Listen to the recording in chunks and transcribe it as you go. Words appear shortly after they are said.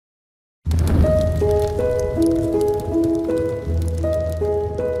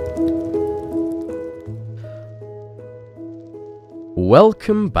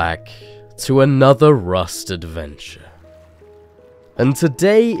Welcome back to another Rust adventure. And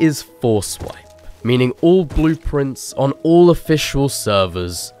today is Force Wipe, meaning all blueprints on all official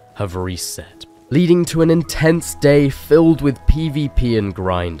servers have reset, leading to an intense day filled with PvP and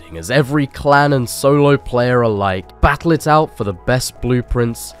grinding as every clan and solo player alike battle it out for the best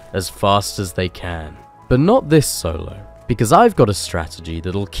blueprints as fast as they can. But not this solo, because I've got a strategy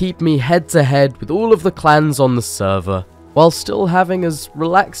that'll keep me head to head with all of the clans on the server, while still having as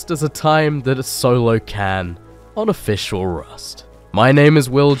relaxed as a time that a solo can on official Rust. My name is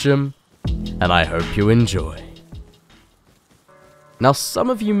WILLJUM, and I hope you enjoy. Now some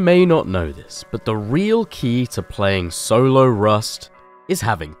of you may not know this, but the real key to playing solo Rust is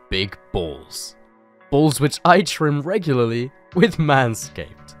having big balls. Balls which I trim regularly with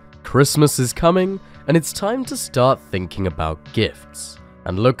Manscaped. Christmas is coming, and it's time to start thinking about gifts.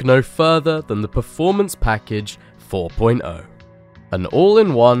 And look no further than the Performance Package 4.0, an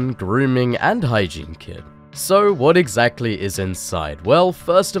all-in-one grooming and hygiene kit. So what exactly is inside? Well,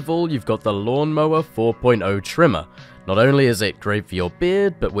 first of all, you've got the Lawnmower 4.0 trimmer. Not only is it great for your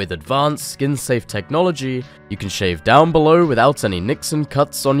beard, but with advanced skin-safe technology, you can shave down below without any nicks and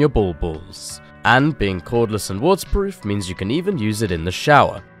cuts on your balls. And being cordless and waterproof means you can even use it in the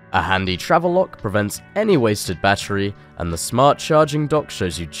shower. A handy travel lock prevents any wasted battery, and the smart charging dock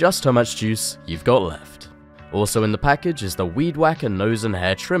shows you just how much juice you've got left. Also in the package is the Weed Whacker nose and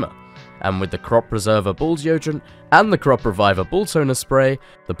hair trimmer, and with the Crop Preserver ball deodorant and the Crop Reviver ball toner spray,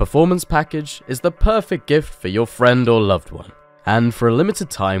 the Performance Package is the perfect gift for your friend or loved one. And for a limited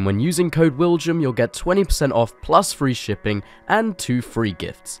time, when using code WILLJUM, you'll get 20% off plus free shipping and 2 free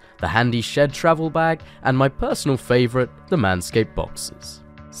gifts, the handy Shed travel bag and my personal favourite, the Manscaped boxes.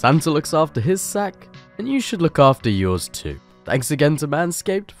 Santa looks after his sack, and you should look after yours too. Thanks again to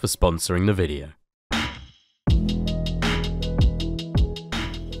Manscaped for sponsoring the video.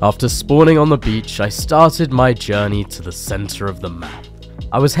 After spawning on the beach, I started my journey to the center of the map.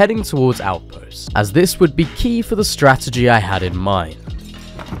 I was heading towards outposts, as this would be key for the strategy I had in mind.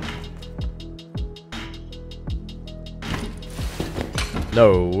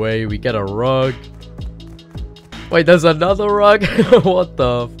 No way, we get a rug. Wait, there's another rug? What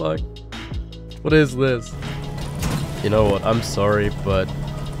the fuck? What is this? You know what, I'm sorry, but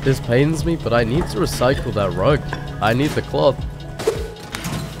this pains me, but I need to recycle that rug. I need the cloth.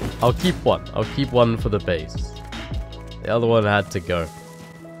 I'll keep one. I'll keep one for the base. The other one had to go.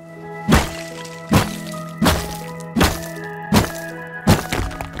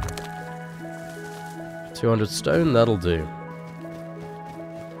 $200 stone, that'll do.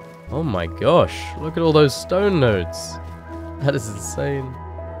 Oh my gosh, look at all those stone nodes. That is insane.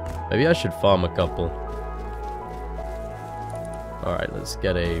 Maybe I should farm a couple. Alright, let's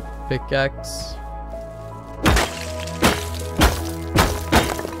get a pickaxe.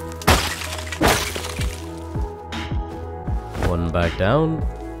 One back down.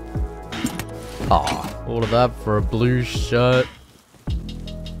 Ah, all of that for a blue shirt.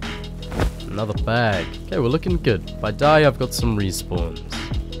 Another bag. Okay, we're looking good. If I die, I've got some respawns.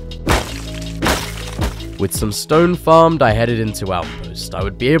 With some stone farmed, I headed into Outpost. I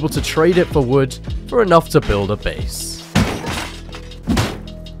would be able to trade it for wood for enough to build a base.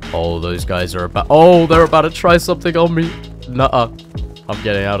 Oh, those guys are about— oh, they're about to try something on me. Nuh-uh. I'm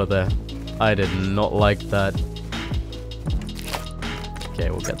getting out of there. I did not like that. Okay,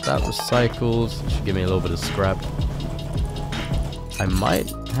 we'll get that recycled. Should give me a little bit of scrap. I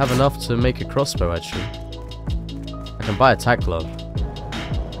might have enough to make a crossbow, actually. I can buy a tack glove.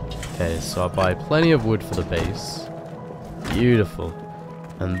 Okay, so I'll buy plenty of wood for the base. Beautiful.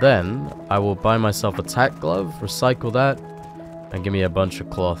 And then I will buy myself a tack glove, recycle that, and give me a bunch of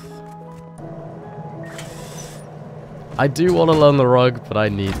cloth. I do want to learn the rug, but I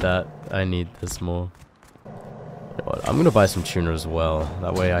need that. I need this more. You know what, I'm going to buy some tuna as well.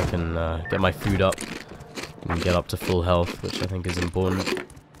 That way I can get my food up and get up to full health, which I think is important.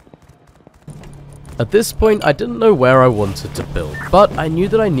 At this point, I didn't know where I wanted to build, but I knew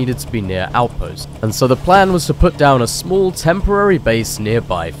that I needed to be near Outpost, and so the plan was to put down a small temporary base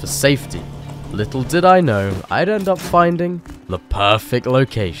nearby for safety. Little did I know, I'd end up finding the perfect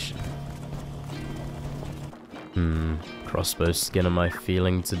location. Crossbow skin am I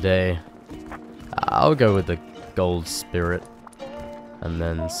feeling today? I'll go with the gold spirit. And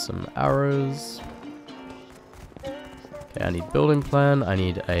then some arrows. Okay, I need building plan, I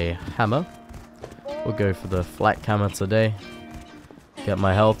need a hammer. We'll go for the flak hammer today. Get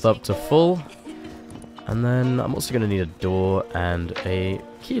my health up to full. And then I'm also going to need a door and a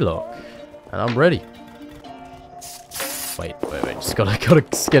key lock. And I'm ready. Wait. Just gotta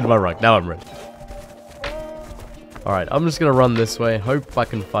skin my rug. Now I'm ready. Alright, I'm just gonna run this way. Hope I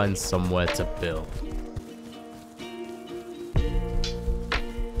can find somewhere to build.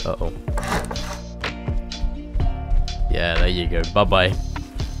 Uh-oh. Yeah, there you go. Bye-bye.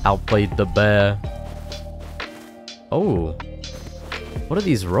 Outplayed the bear. Oh. What are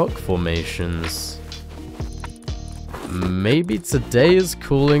these rock formations? Maybe today is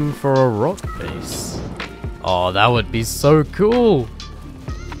calling for a rock base. Oh, that would be so cool.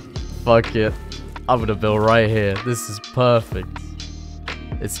 Fuck it. I'm gonna build right here. This is perfect.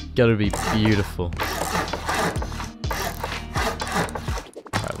 It's gonna be beautiful.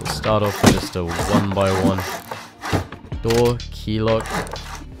 Alright, we'll start off with just a 1x1. Door, key lock.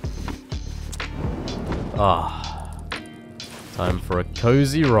 Ah. Time for a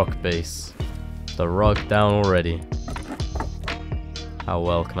cozy rock base. The rug down already. How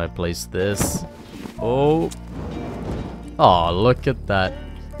well can I place this? Oh. Oh, look at that.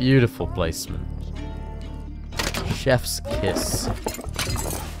 Beautiful placement. Chef's kiss.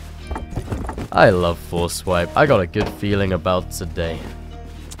 I love Force Swipe. I got a good feeling about today.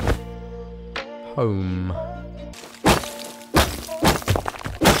 Home.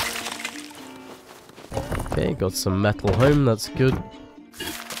 Okay, got some metal home, that's good.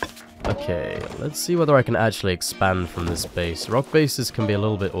 Okay, let's see whether I can actually expand from this base. Rock bases can be a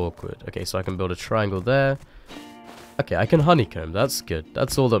little bit awkward. Okay, so I can build a triangle there. Okay, I can honeycomb, that's good.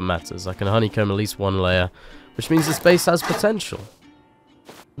 That's all that matters. I can honeycomb at least one layer, which means this base has potential.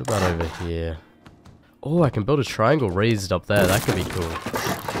 What about over here? Oh, I can build a triangle raised up there. That could be cool.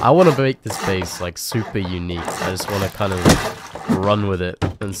 I want to make this base, like, super unique. I just want to kind of run with it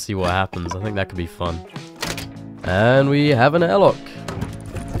and see what happens. I think that could be fun. And we have an airlock.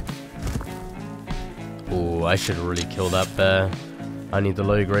 Oh, I should really kill that bear. I need the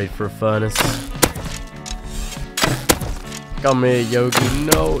low grade for a furnace. Come here, Yogi.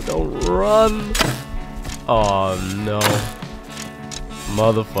 No, don't run. Oh, no.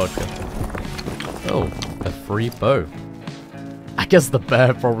 Motherfucker. Oh, a free bow. I guess the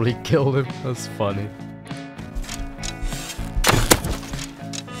bear probably killed him. That's funny.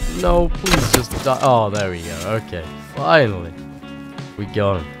 No, please just die. Oh, there we go. Okay, finally. We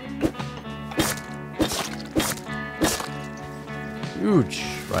got him. Huge.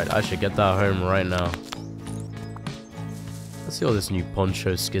 Right, I should get that home right now. Let's see what this new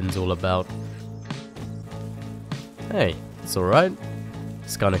poncho skin's all about. Hey, it's alright.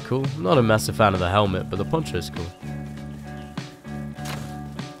 It's kind of cool. I'm not a massive fan of the helmet, but the poncho's cool.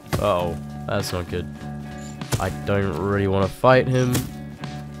 Uh-oh, that's not good. I don't really want to fight him.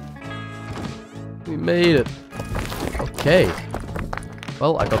 We made it. Okay.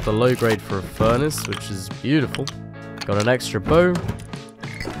 Well, I got the low grade for a furnace, which is beautiful. Got an extra bow.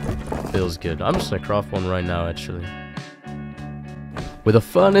 Feels good. I'm just gonna craft one right now, actually. With a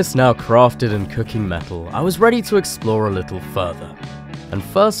furnace now crafted and cooking metal, I was ready to explore a little further. And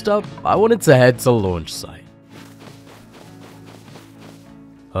first up, I wanted to head to launch site.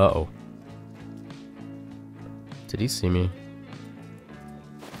 Uh-oh. Did he see me?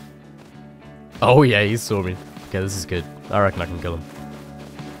 Oh yeah, he saw me. Okay, this is good. I reckon I can kill him.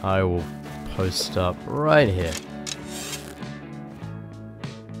 I will post up right here.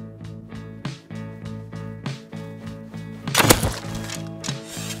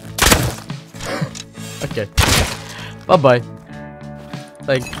 Okay. Bye-bye.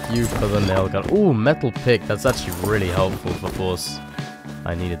 Thank you for the nail gun. Ooh, metal pick. That's actually really helpful for force.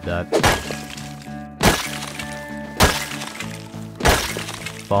 I needed that.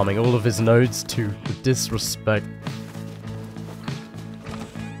 Farming all of his nodes to the disrespect.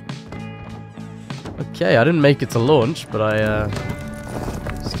 Okay, I didn't make it to launch, but I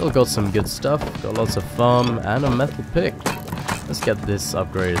still got some good stuff. Got lots of farm and a metal pick. Let's get this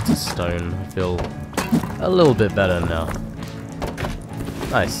upgraded to stone. I feel a little bit better now.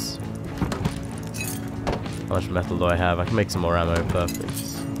 Nice. How much metal do I have? I can make some more ammo. Perfect.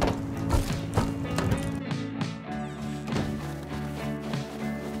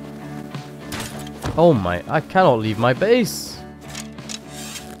 Oh my, I cannot leave my base.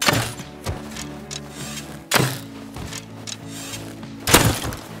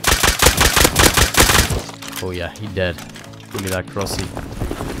 Oh yeah, he dead. Give me that crossy.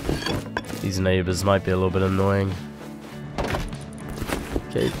 These neighbors might be a little bit annoying.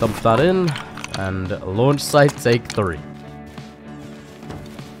 Okay, dump that in. And launch site take 3.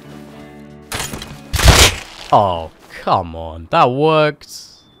 Oh, come on. That worked.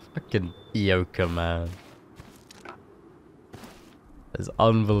 Fucking Yoka, man. That's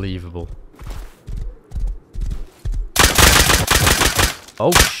unbelievable.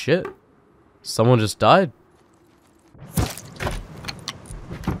 Oh, shit. Someone just died.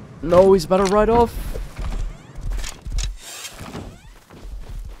 No, he's about to ride off.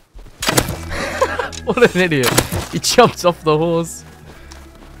 What an idiot. He jumped off the horse.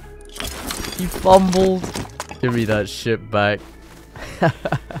 He fumbled. Give me that shit back.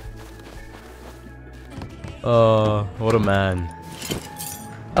 Oh, what a man.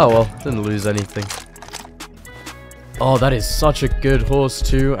 Oh well, didn't lose anything. Oh, that is such a good horse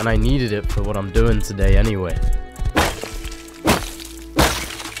too, and I needed it for what I'm doing today anyway.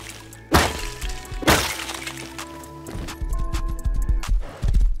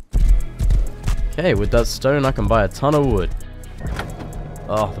 Okay, with that stone I can buy a ton of wood.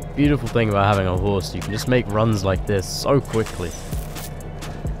 Oh, the beautiful thing about having a horse, you can just make runs like this so quickly.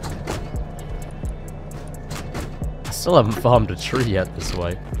 I still haven't farmed a tree yet this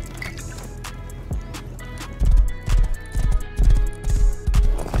way.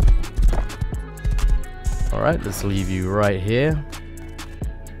 Alright, let's leave you right here.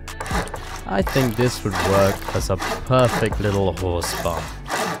 I think this would work as a perfect little horse farm.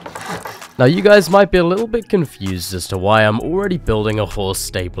 Now you guys might be a little bit confused as to why I'm already building a horse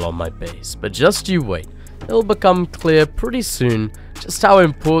stable on my base, but just you wait. It'll become clear pretty soon just how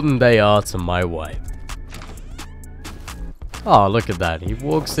important they are to my wife. Oh, look at that. He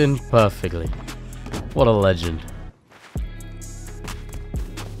walks in perfectly. What a legend.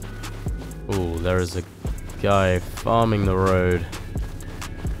 Ooh, there is a guy farming the road.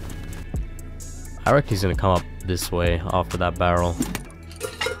 I reckon he's gonna come up this way after that barrel.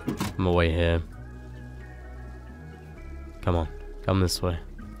 I'm away here. Come on, come this way.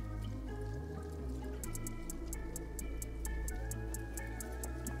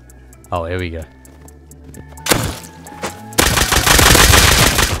 Oh, here we go.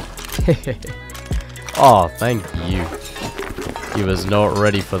 Oh, thank you. He was not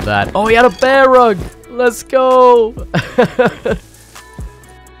ready for that. Oh, he had a bear rug! Let's go!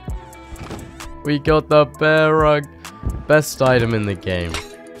 We got the bear rug. Best item in the game.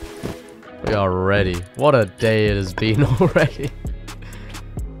 We are ready. What a day it has been already.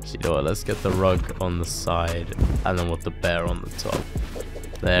 You know what, let's get the rug on the side and then with the bear on the top.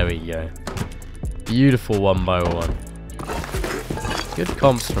 There we go. Beautiful 1x1. Good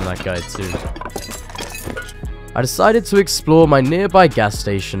comps from that guy too. I decided to explore my nearby gas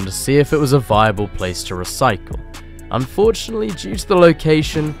station to see if it was a viable place to recycle. Unfortunately, due to the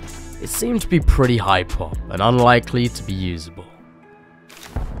location, it seemed to be pretty high pop and unlikely to be usable.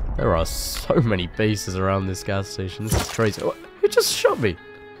 There are so many bases around this gas station, this is crazy. Oh, who just shot me?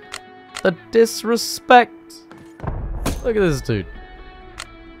 The disrespect! Look at this dude.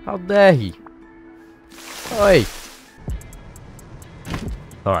 How dare he? Oh, hey.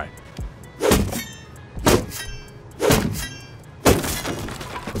 Alright.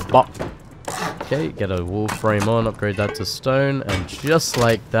 Bop. Okay, get a wall frame on, upgrade that to stone, and just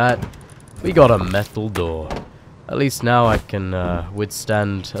like that, we got a metal door. At least now I can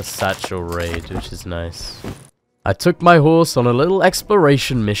withstand a satchel raid, which is nice. I took my horse on a little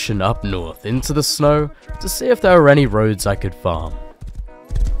exploration mission up north into the snow to see if there were any roads I could farm.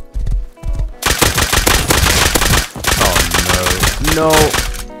 Oh no,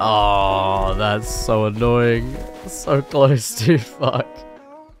 no! Oh, that's so annoying. So close to fuck.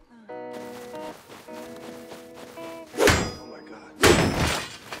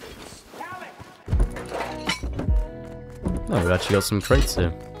 Oh, we've actually got some crates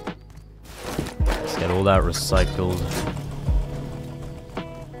here. Let's get all that recycled.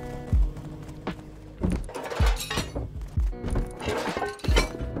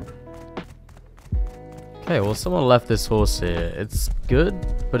 Okay, well someone left this horse here. It's good,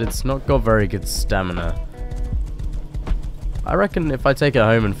 but it's not got very good stamina. I reckon if I take it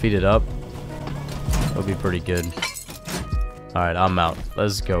home and feed it up, it'll be pretty good. Alright, I'm out.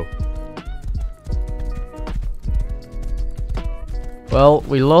 Let's go. Well,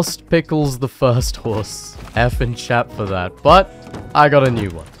 we lost Pickles the first horse. Effing chat for that. But I got a new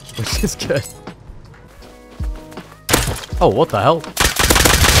one, which is good. Oh, what the hell?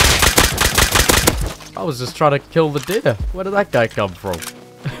 I was just trying to kill the deer. Where did that guy come from?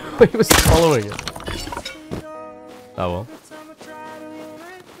 He was following it. Oh well.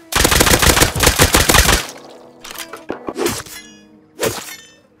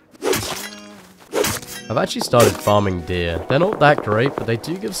 I've actually started farming deer. They're not that great, but they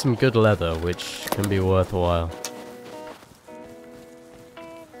do give some good leather, which can be worthwhile.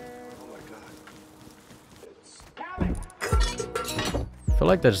 I feel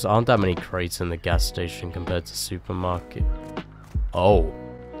like there just aren't that many crates in the gas station compared to supermarket. Oh.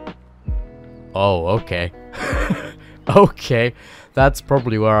 Oh, okay. Okay. That's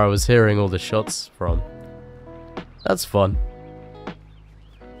probably where I was hearing all the shots from. That's fun.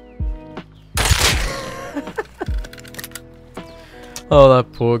 Oh,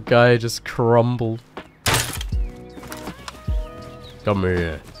 that poor guy just crumbled. Come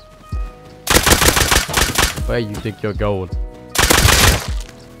here. Where you think you're going?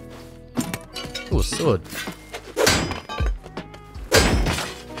 Ooh, a sword.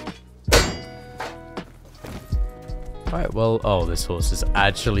 Alright, well, oh, this horse is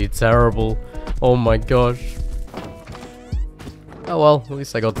actually terrible. Oh my gosh. Oh well, at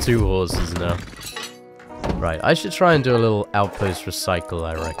least I got 2 horses now. Right, I should try and do a little outpost recycle,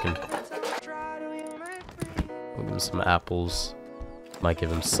 I reckon. I'll give him some apples. Might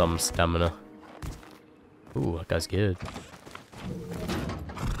give him some stamina. Ooh, that guy's good.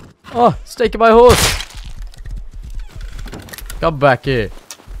 Oh, it's taking my horse! Come back here.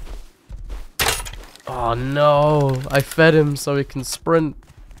 Oh no, I fed him so he can sprint.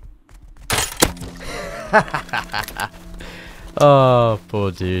 Oh,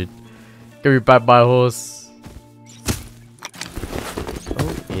 poor dude. Give me back my horse.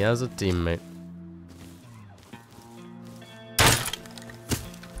 Oh, he has a teammate.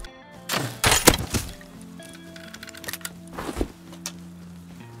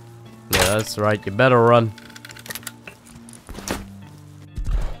 Yeah, that's right. You better run.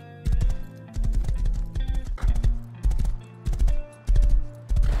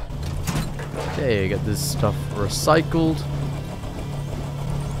 Okay, get this stuff recycled.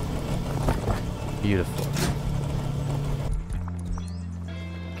 Beautiful.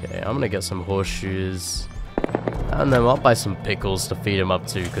 Okay, I'm gonna get some horseshoes. And then I'll buy some pickles to feed him up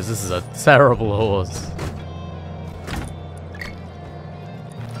to, because this is a terrible horse.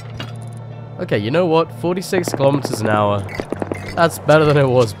 Okay, you know what? 46 kilometers an hour. That's better than it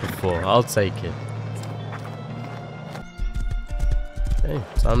was before. I'll take it. Okay,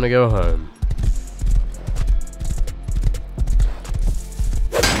 time to go home.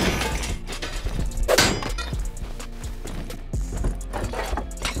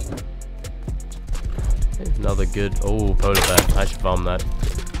 Another good... Oh, polar bear. I should farm that.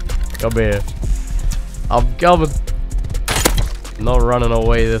 Come here. I'm coming. Not running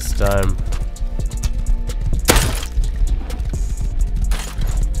away this time.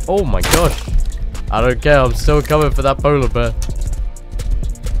 Oh my gosh. I don't care. I'm still coming for that polar bear.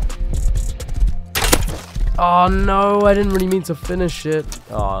 Oh no. I didn't really mean to finish it.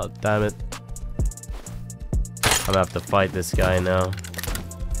 Oh, damn it. I'm gonna have to fight this guy now.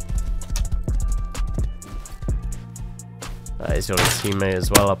 He's got a teammate as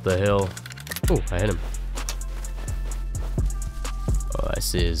well up the hill. Oh, I hit him. Oh, I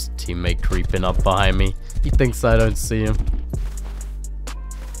see his teammate creeping up behind me. He thinks I don't see him.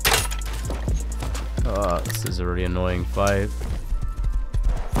 Oh, this is a really annoying fight.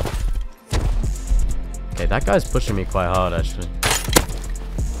 Okay, that guy's pushing me quite hard, actually.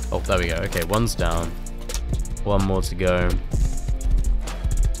 Oh, there we go. Okay, one's down. One more to go.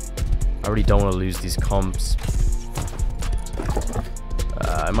 I really don't want to lose these comps.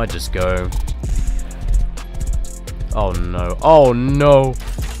 I might just go. Oh no. Oh no.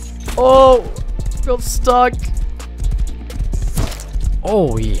 Oh! Got stuck.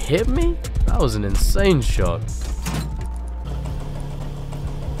 Oh, he hit me? That was an insane shot.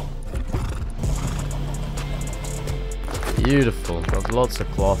 Beautiful. Got lots of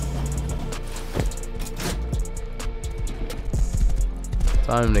cloth.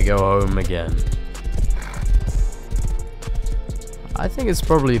 Time to go home again. I think it's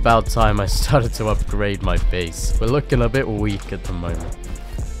probably about time I started to upgrade my base. We're looking a bit weak at the moment.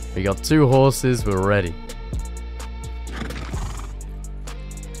 We got 2 horses, we're ready.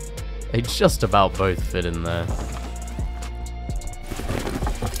 They just about both fit in there.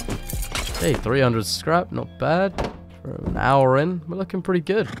 Hey, 300 scrap, not bad. For an hour in, we're looking pretty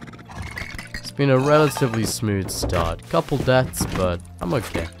good. It's been a relatively smooth start. Couple deaths, but I'm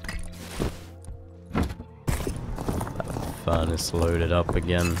okay. Furnace loaded up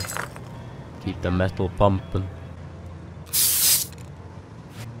again. Keep the metal pumping.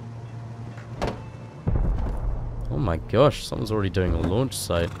 Oh my gosh, someone's already doing a launch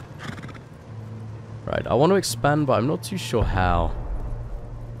site. Right, I want to expand, but I'm not too sure how.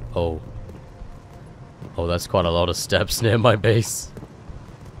 Oh. Oh, that's quite a lot of steps near my base.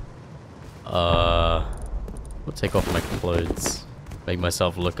 I'll take off my clothes. Make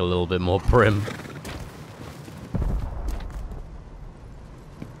myself look a little bit more prim.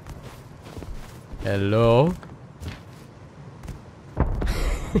 Hello?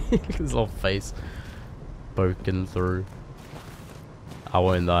 His little face poking through. I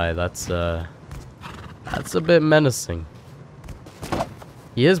won't lie, that's a bit menacing.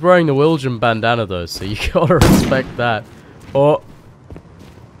 He is wearing the WILLJUM'S bandana though, so you gotta respect that. Oh.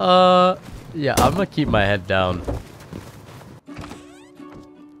 Yeah, I'm gonna keep my head down.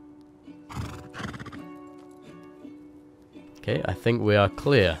 Okay, I think we are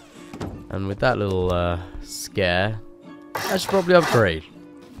clear. And with that little scare, I should probably upgrade.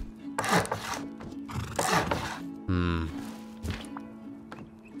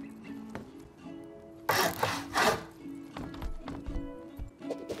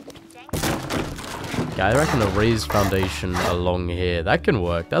 Yeah, I reckon a raised foundation along here. That can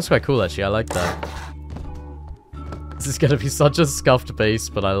work. That's quite cool, actually. I like that. This is gonna be such a scuffed base,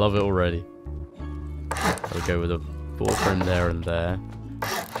 but I love it already. I'll go with a Blooprint there and there.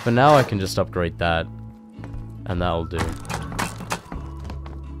 For now, I can just upgrade that. And that'll do.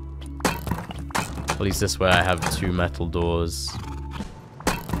 At least this way I have 2 metal doors.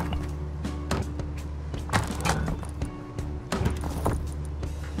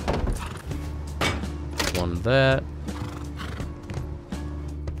 One there.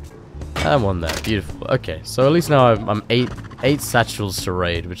 And one there. Beautiful. Okay, so at least now I'm 8 satchels to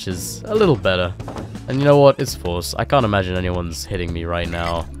raid, which is a little better. And you know what? It's force. I can't imagine anyone's hitting me right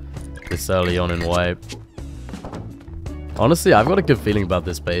now this early on in wipe. Honestly, I've got a good feeling about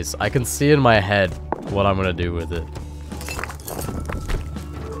this base. I can see in my head what I'm gonna do with it.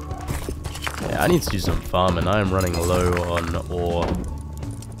 Yeah, I need to do some farming. I am running low on ore.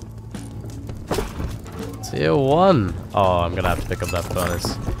 Tier 1. Oh, I'm gonna have to pick up that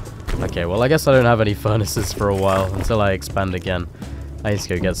furnace. Okay, well, I guess I don't have any furnaces for a while until I expand again. I need to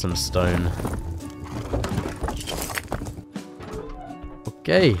go get some stone.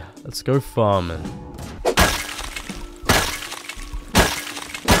 Okay, let's go farming.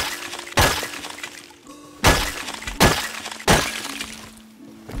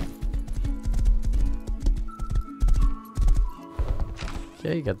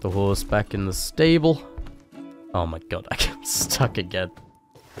 Okay, get the horse back in the stable. Oh my god, I get stuck again.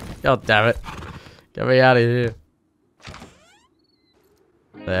 God damn it. Get me out of here.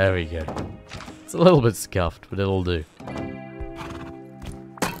 There we go. It's a little bit scuffed, but it'll do.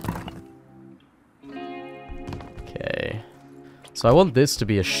 Okay. So I want this to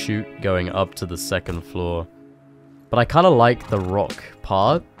be a chute going up to the 2nd floor. But I kind of like the rock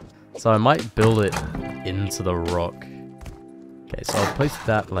part. So I might build it into the rock. Okay, so I'll place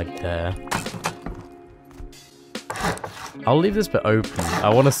that like there. I'll leave this bit open. I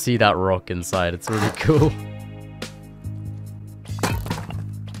want to see that rock inside. It's really cool.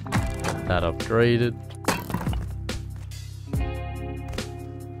 That upgraded.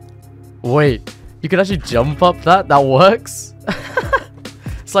 Wait, you can actually jump up that? That works?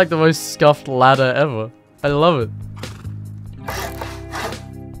 It's like the most scuffed ladder ever. I love it.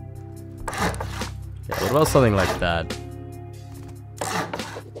 Yeah, what about something like that?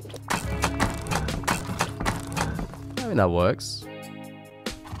 I think that works.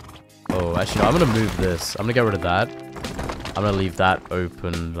 Oh, actually, no, I'm gonna move this. I'm gonna get rid of that. I'm gonna leave that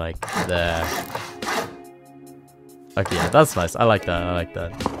open, like, there. Okay, yeah, that's nice. I like that. I like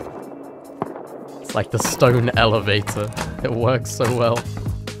that. It's like the stone elevator. It works so well.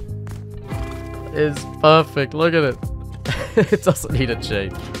 It's perfect. Look at it. It doesn't need a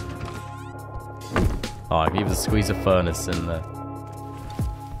change. Oh, I can even squeeze a furnace in there.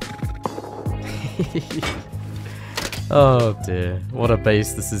 Oh dear, what a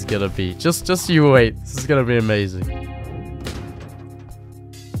base this is gonna be. Just you wait, this is gonna be amazing.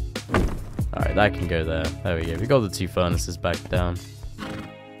 Alright, that can go there. There we go, we got the 2 furnaces back down.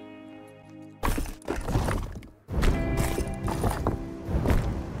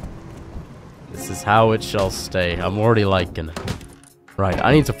 This is how it shall stay. I'm already liking it. Right,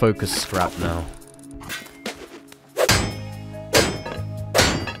 I need to focus scrap now.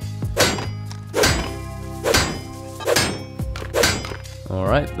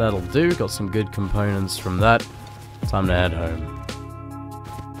 Alright, that'll do. Got some good components from that. Time to head home.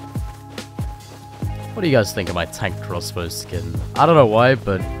 What do you guys think of my tank crossbow skin? I don't know why,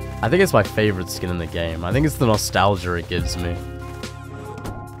 but I think it's my favorite skin in the game. I think it's the nostalgia it gives me.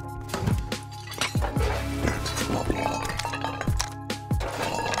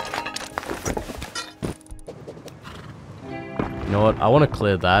 You know what? I want to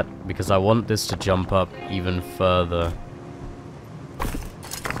clear that because I want this to jump up even further.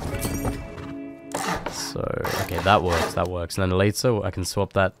 So, okay, that works. And then later, I can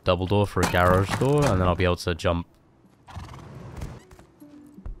swap that double door for a garage door, and then I'll be able to jump.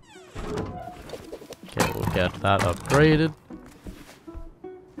 Okay, we'll get that upgraded.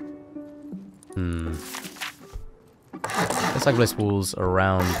 Guess I can place walls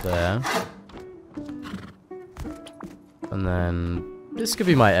around there. And then, this could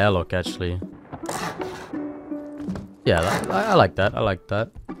be my airlock, actually. Yeah, I like that, I like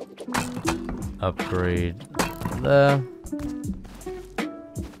that. Upgrade there.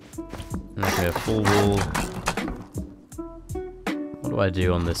 Okay, a full wall. What do I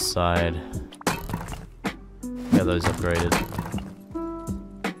do on this side? Get those upgraded.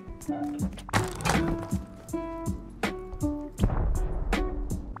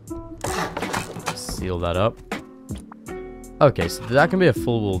 Seal that up. Okay, so that can be a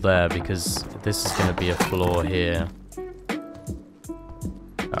full wall there because this is going to be a floor here.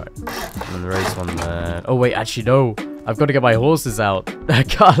 Alright, and then raise one there. Oh wait, actually no! I've got to get my horses out. I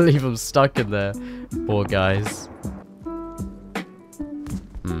can't leave them stuck in there. Poor guys.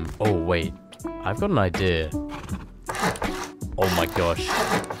 Oh wait, I've got an idea. Oh my gosh.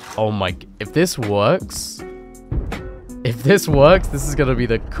 Oh my... If this works... If this works, this is gonna be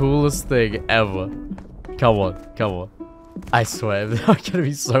the coolest thing ever. Come on, come on. I swear, I'm gonna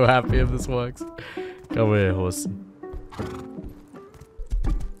be so happy if this works. Come here, horsey.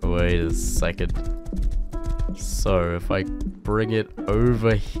 Wait a second. So, if I bring it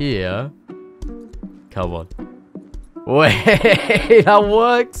over here... Come on. Wait, that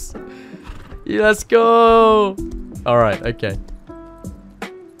works! Yeah, let's go! Alright, okay.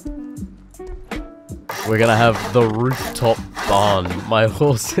 We're gonna have the rooftop barn. My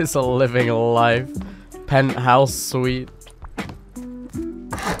horses are living life. Penthouse suite.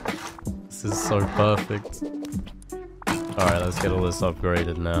 This is so perfect. Alright, let's get all this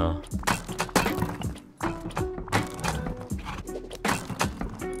upgraded now.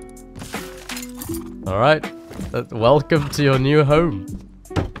 Alright, welcome to your new home.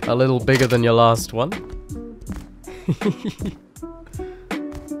 A little bigger than your last one.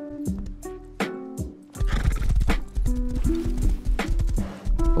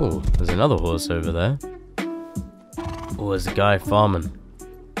 Oh, there's another horse over there. Oh, there's a guy farming.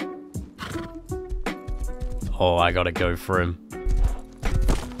 Oh, I gotta go for him.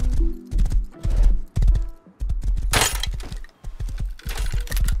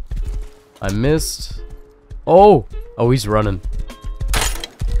 I missed. Oh! Oh, he's running.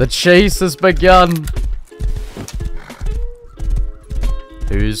 The chase has begun!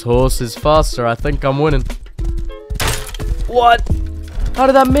 Whose horse is faster? I think I'm winning. What? How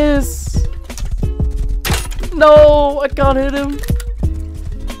did I miss? No! I can't hit him.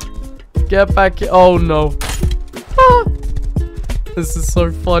 Get back here. Oh no. Ah! This is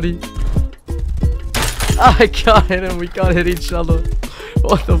so funny. I can't hit him. We can't hit each other.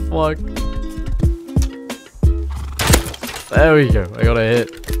 What the fuck? There we go. I got a hit.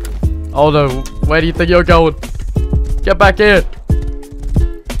 Oh no. Where do you think you're going? Get back here.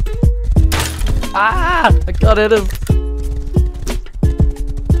 Ah! I can't hit him.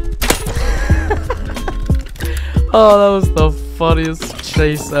 Oh, that was the funniest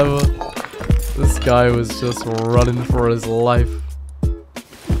chase ever. This guy was just running for his life.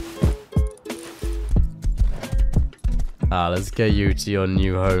 Ah, let's get you to your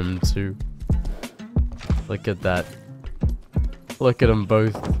new home too. Look at that. Look at them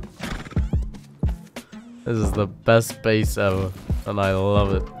both. This is the best base ever, and I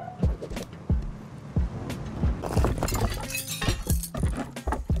love it.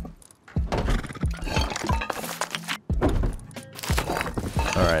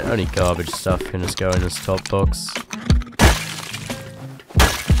 Alright, only garbage stuff can just go in this top box.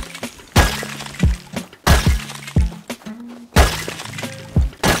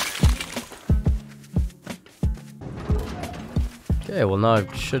 Okay, well now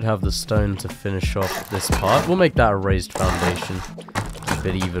I should have the stone to finish off this part. We'll make that a raised foundation. Keep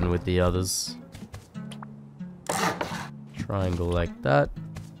it even with the others. Triangle like that.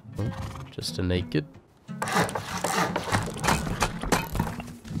 Oh, just a naked.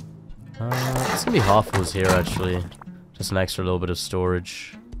 It's gonna be half was here actually. Just an extra little bit of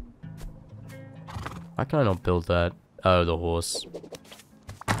storage. Why can I not build that? Oh, the horse.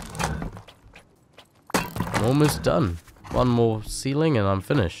 I'm almost done. One more ceiling and I'm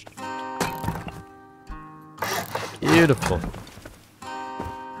finished. Beautiful.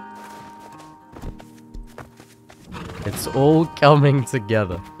 It's all coming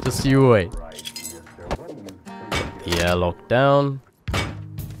together. Just you wait. Yeah, locked down.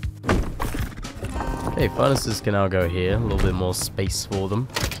 Okay, furnaces can now go here. A little bit more space for them.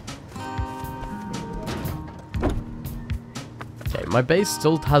 Okay, my base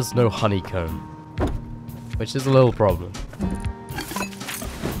still has no honeycomb, which is a little problem.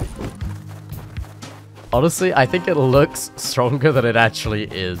 Honestly, I think it looks stronger than it actually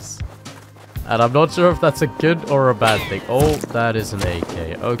is. And I'm not sure if that's a good or a bad thing. Oh, that is an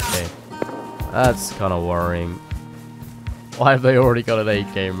AK. Okay. That's kind of worrying. Why have they already got an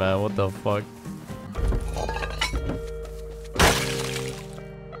AK, man? What the fuck?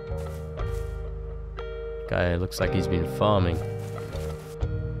 Guy looks like he's been farming.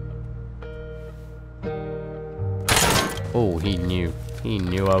 Oh, he knew. He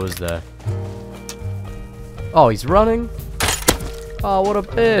knew I was there. Oh, he's running? Oh, what a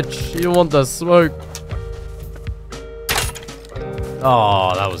bitch. You don't want the smoke.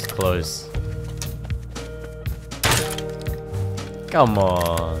 Oh, that was close. Come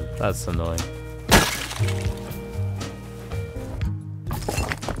on. That's annoying.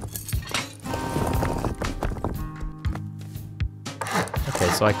 Okay,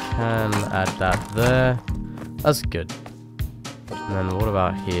 so I can add that there. That's good. And then what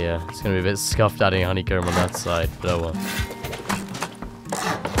about here? It's gonna be a bit scuffed adding honeycomb on that side, but oh well.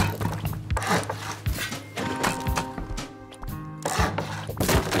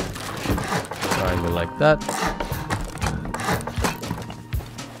 Triangle like that.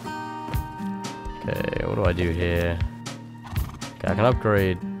 Okay, what do I do here? Okay, I can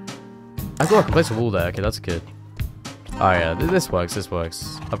upgrade. I can place a wall there. Okay, that's good. Oh yeah, this works, this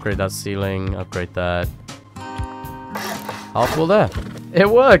works. Upgrade that ceiling, upgrade that. Half wall there. It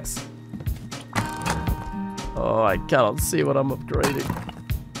works! Oh, I cannot see what I'm upgrading.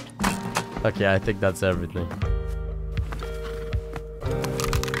 Okay, I think that's everything.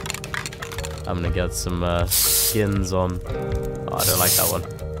 I'm gonna get some skins on. Oh, I don't like that one.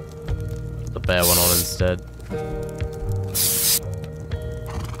 The bear one on instead.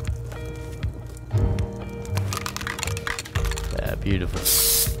 Yeah, beautiful.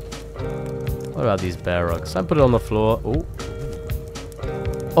 What about these bear rugs? I put it on the floor. Oh.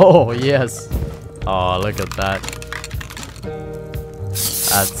 Oh, yes. Oh, look at that.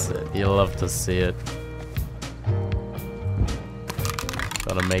 That's it. You'll love to see it.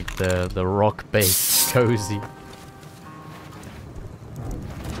 Gotta make the rock base cozy.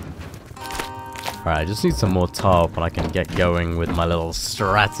 Alright, I just need some more tarp and I can get going with my little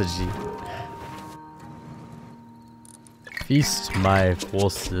strategy. Feast my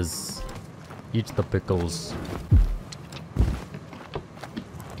horses. Eat the pickles.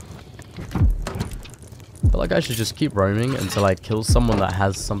 I feel like I should just keep roaming until I kill someone that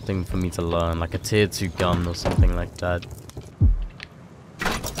has something for me to learn, like a tier 2 gun or something like that.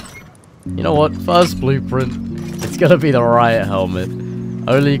 You know what? First blueprint, it's gonna be the riot helmet.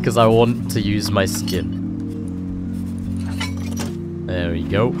 Only because I want to use my skin. There we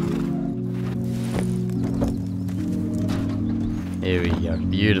go. Here we go.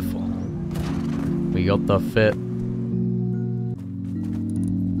 Beautiful. We got the fit.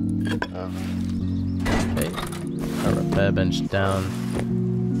 Okay. Our repair bench down.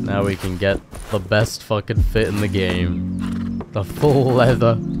 Now we can get the best fucking fit in the game. The full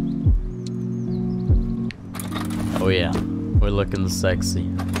leather. Oh yeah. We're looking sexy.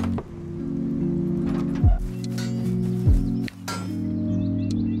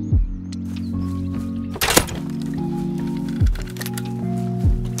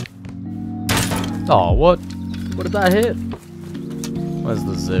 Oh, what? What did that hit? Where's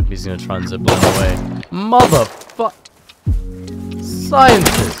the zip? He's gonna try and zip line away. Motherfuck!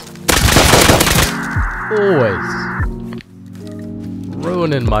 Scientist! Always.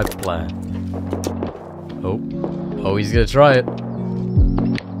 Ruining my plan. Oh. Oh, he's gonna try it.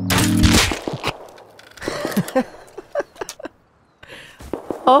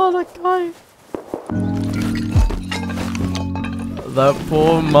 Oh, that guy. That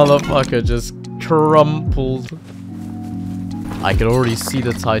poor motherfucker just crumpled. I can already see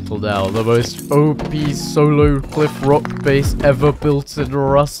the title now. The most OP solo cliff rock base ever built in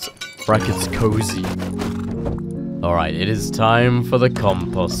Rust. Brackets cozy. Alright, it is time for the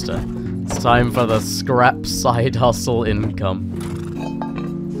composter. It's time for the scrap side hustle income.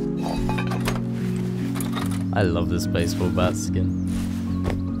 I love this baseball bat skin.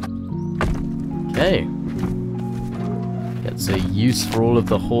 Okay. Gets a use for all of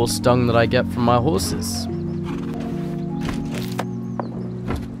the horse dung that I get from my horses.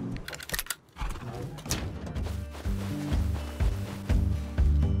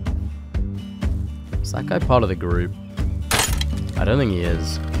 Is that guy part of the group? I don't think he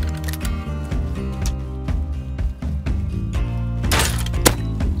is.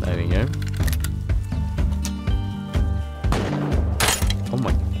 There we go. Oh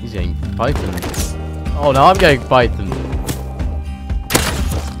my, he's getting python. Oh no, I'm getting python.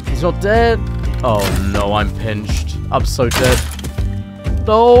 He's not dead. Oh no, I'm pinched. I'm so dead.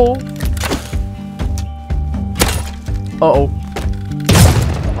 No. Uh-oh.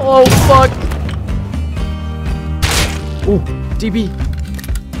 Oh fuck. Oh, DB.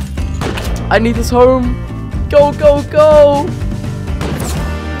 I need this home. Go, go, go.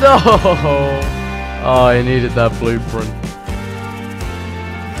 No. Oh, I needed that blueprint.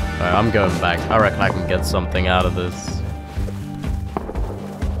 Alright, I'm going back. I reckon I can get something out of this.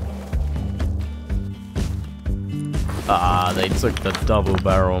 Ah, they took the double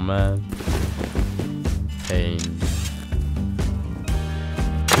barrel, man. Pain.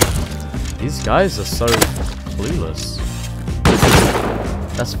 These guys are so clueless.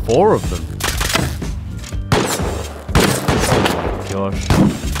 That's 4 of them. Oh my gosh.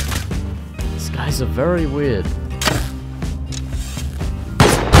 These guys are very weird.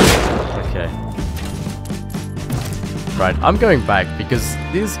 Okay. Right, I'm going back because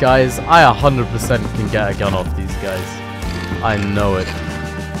these guys, I 100% can get a gun off these guys. I know it.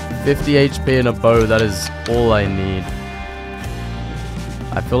 50 HP and a bow, that is all I need.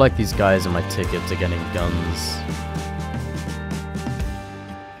 I feel like these guys are my ticket to getting guns.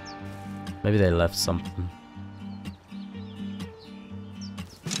 Maybe they left something.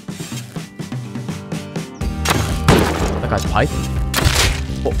 That guy's Python.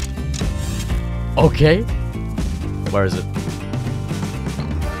 Oh. Okay. Where is it?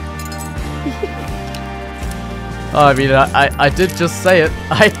 Oh, I mean, I did just say it.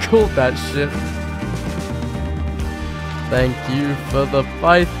 I called that shit. Thank you for the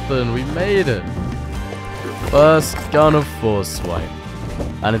Python. We made it. First gun of force swipe.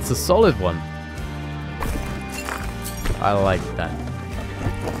 And it's a solid one. I like that.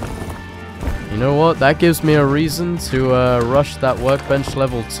 You know what? That gives me a reason to rush that workbench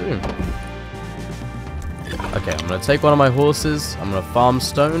level 2. Okay, I'm gonna take one of my horses, I'm gonna farm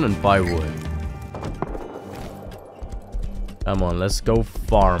stone and buy wood. Come on, let's go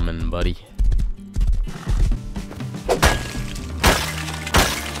farming, buddy.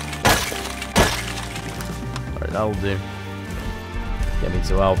 Alright, that'll do. Get me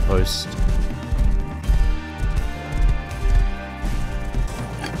to outpost.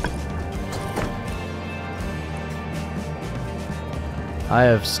 I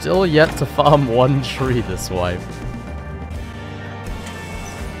have still yet to farm 1 tree this wipe.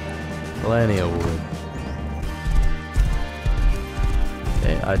 Plenty of wood.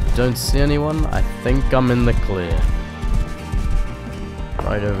 Okay, I don't see anyone. I think I'm in the clear.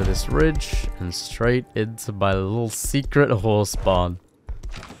 Right over this ridge and straight into my little secret horse barn.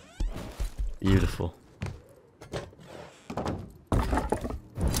 Beautiful.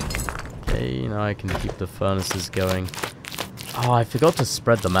 Okay, now I can keep the furnaces going. Oh, I forgot to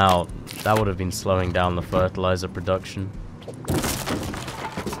spread them out. That would have been slowing down the fertilizer production.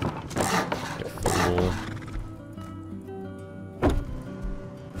 Full.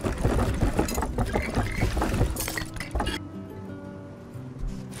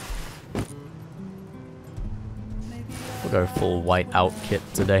 We'll go full white out kit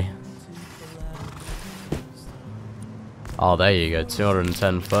today. Oh, there you go.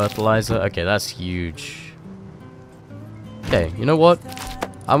 210 fertilizer. Okay, that's huge. Okay, you know what?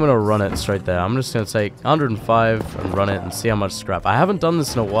 I'm gonna run it straight there. I'm just gonna take 105 and run it and see how much scrap. I haven't done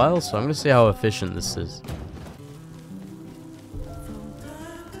this in a while, so I'm gonna see how efficient this is.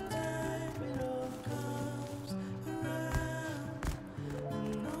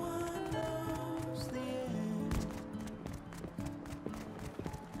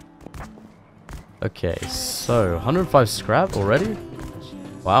 Okay, so 105 scrap already?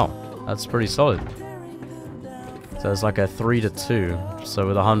 Wow, that's pretty solid. So it's like a 3 to 2. So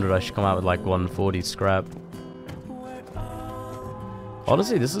with 100, I should come out with like 140 scrap.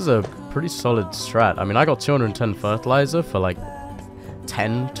 Honestly, this is a pretty solid strat. I mean, I got 210 fertilizer for like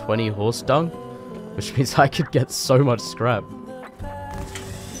 10, 20 horse dung, which means I could get so much scrap.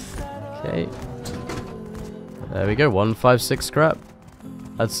 Okay. There we go, 156 scrap.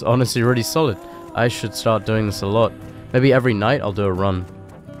 That's honestly really solid. I should start doing this a lot. Maybe every night I'll do a run.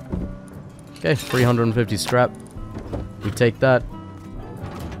 Okay, 350 scrap. We take that.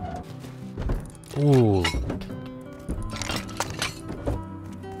 Ooh.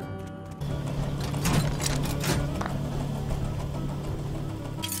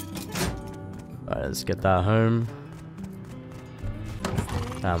 Alright, let's get that home.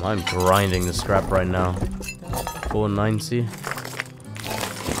 Damn, I'm grinding the scrap right now. 490.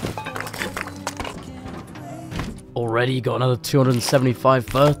 Already got another 275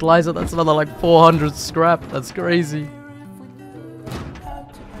 fertilizer. That's another like 400 scrap. That's crazy.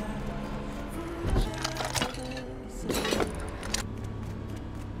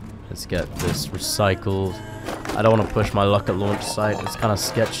 Let's get this recycled. I don't want to push my luck at launch site. It's kind of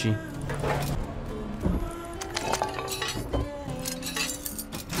sketchy.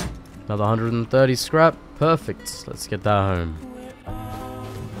 Another 130 scrap. Perfect. Let's get that home.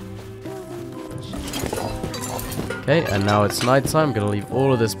 Okay, and now it's nighttime. I'm going to leave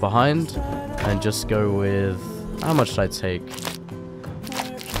all of this behind and just go with... How much did I take?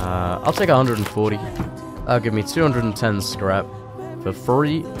 I'll take 140. That'll give me 210 scrap for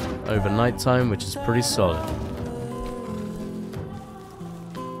free over nighttime, which is pretty solid.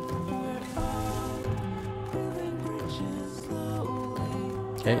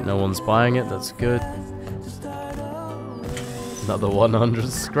 Okay, no one's buying it, that's good. Another 100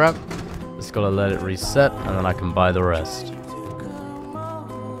 scrap. Just gotta let it reset, and then I can buy the rest.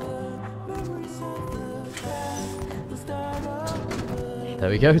 There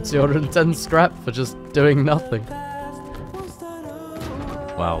we go, 210 scrap for just doing nothing.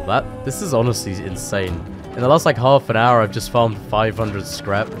 Wow, this is honestly insane. In the last like half an hour, I've just farmed 500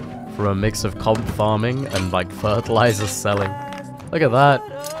 scrap from a mix of comp farming and like fertilizer selling. Look at that.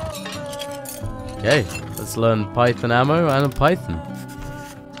 Okay, let's learn Python ammo and a Python.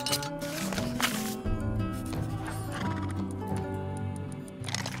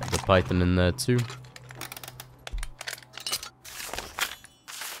 There's a Python in there too.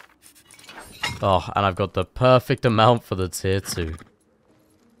 Oh, and I've got the perfect amount for the tier 2.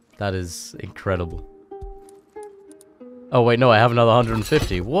 That is incredible. Oh wait, no, I have another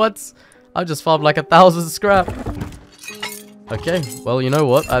 150. What? I just farmed like 1,000 scrap. Okay, well, you know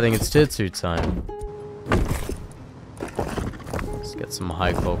what? I think it's tier 2 time. Let's get some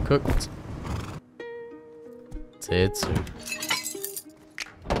high qual cooked. Tier 2.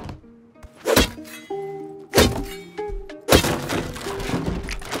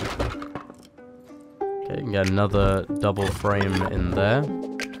 Okay, you can get another double frame in there.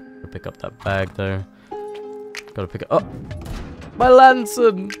 Pick up that bag though. Gotta pick up. Oh! My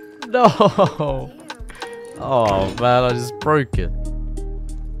lantern! No! Oh man, I just broke it.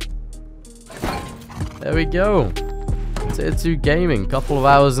 There we go. Tier 2 gaming. Couple of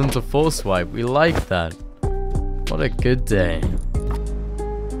hours into Force Wipe. We like that. What a good day.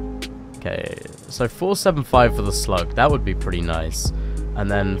 Okay, so 475 for the slug. That would be pretty nice.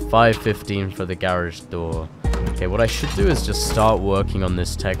 And then 515 for the garage door. Okay, what I should do is just start working on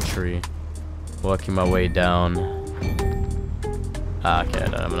this tech tree. Working my way down. Ah, okay, I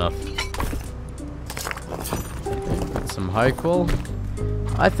don't have enough. Some high qual.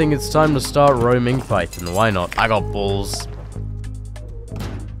 I think it's time to start roaming Python. Why not? I got balls.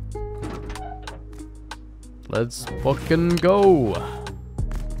 Let's fucking go.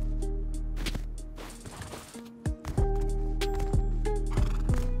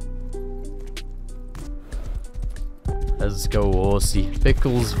 Let's go, horsey.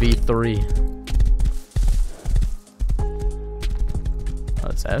 Pickles V3. Oh,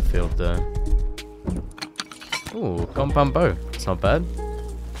 it's airfield there. Ooh, compound bow. It's not bad.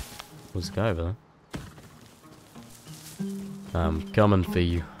 There's a guy over there. I'm coming for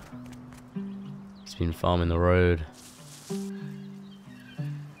you. He's been farming the road.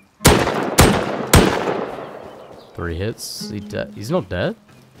 Three hits. Is he dead? He's not dead?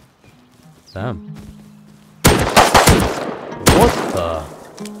 Damn. What the?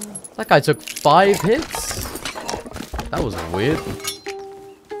 That guy took 5 hits? That was weird.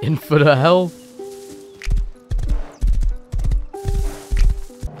 Infinite health.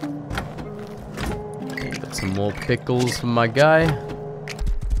 Get some more pickles from my guy.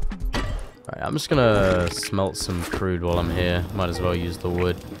 Alright, I'm just gonna smelt some crude while I'm here. Might as well use the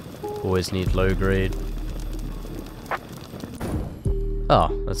wood. Always need low grade. Oh,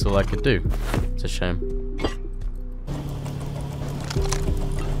 that's all I could do. It's a shame.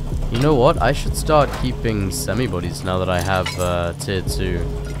 You know what? I should start keeping semi-bodies now that I have tier 2.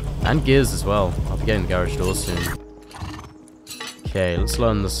 And gears as well. I'll be getting the garage door soon. Okay, let's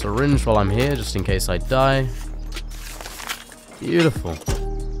learn the syringe while I'm here, just in case I die. Beautiful.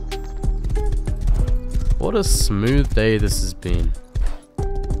 What a smooth day this has been.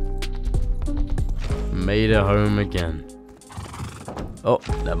 Made it home again. Oh,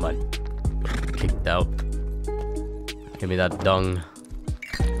 never mind. Kicked out. Give me that dung.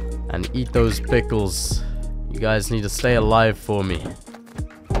 And eat those pickles. You guys need to stay alive for me.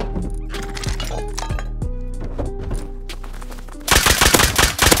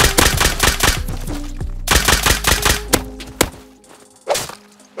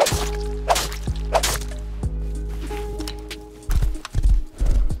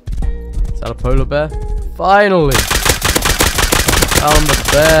 Is that a polar bear? Finally! Found the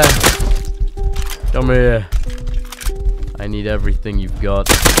bear. Come here. I need everything you've got.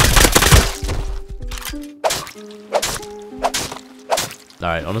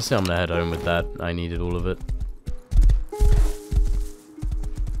 Alright, honestly I'm gonna head home with that. I needed all of it.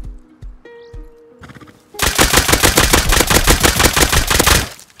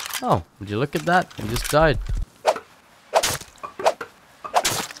 Oh, would you look at that? He just died.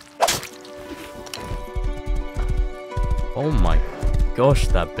 Oh my gosh,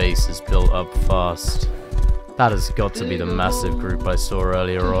 that base is built up fast. That has got to be the massive group I saw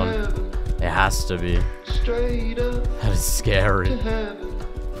earlier on. It has to be. That is scary.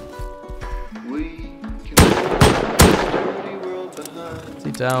 Is he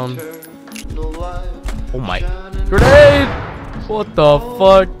Stay down. Oh my. Grenade! What the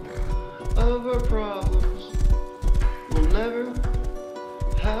fuck?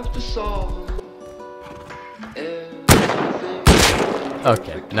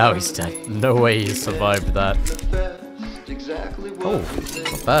 Okay, now he's dead. No way he survived that. Oh,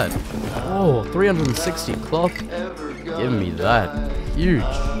 not bad. Oh, 360 cloth. Give me that. Huge.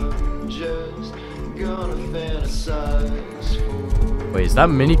 Wait, is that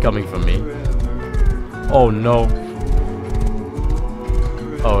mini coming from me? Oh no.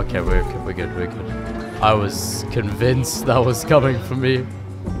 Oh, okay, we're good, we're good. I was convinced that was coming from me.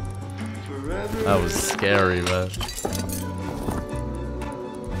 That was scary, man.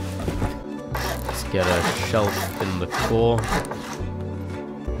 Let's get a shelf in the core.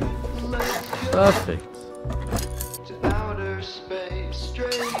 Perfect.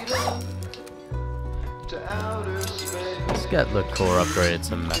 Let's get the core upgraded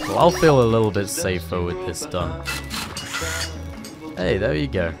to metal. I'll feel a little bit safer with this done. Hey, there you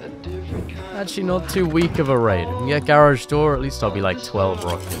go. Actually not too weak of a raid. We can get garage door, at least I'll be like 12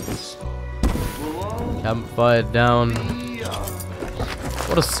 rockets. Campfire down.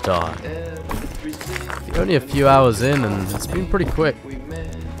 What a start. Only a few hours in and it's been pretty quick.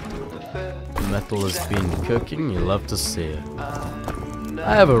 The metal has been cooking, you love to see it.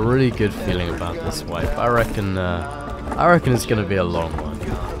 I have a really good feeling about this wipe. I reckon it's gonna be a long one.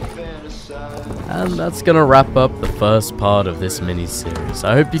 And that's gonna wrap up the first part of this mini-series.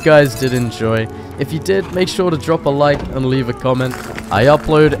 I hope you guys did enjoy. If you did, make sure to drop a like and leave a comment. I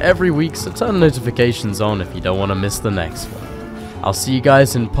upload every week, so turn notifications on if you don't want to miss the next one. I'll see you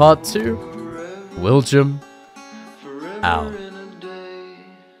guys in part 2. WILLJUM out.